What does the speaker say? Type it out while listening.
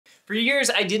For years,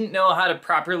 I didn't know how to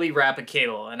properly wrap a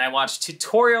cable, and I watched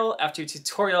tutorial after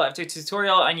tutorial after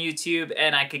tutorial on YouTube,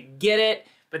 and I could get it,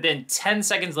 but then 10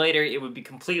 seconds later, it would be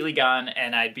completely gone,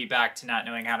 and I'd be back to not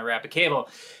knowing how to wrap a cable.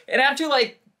 And after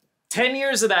like 10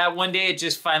 years of that, one day it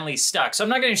just finally stuck. So I'm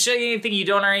not gonna show you anything you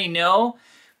don't already know,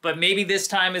 but maybe this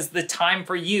time is the time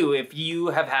for you if you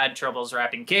have had troubles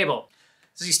wrapping cable.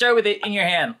 So you start with it in your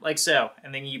hand, like so,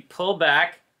 and then you pull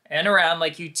back and around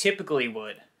like you typically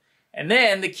would. And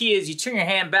then the key is you turn your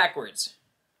hand backwards,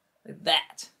 like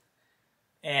that.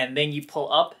 And then you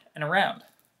pull up and around.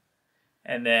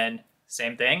 And then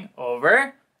same thing,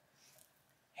 over,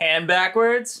 hand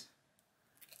backwards,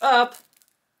 up,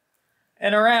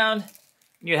 and around.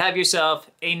 And you have yourself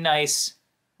a nice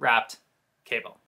wrapped cable.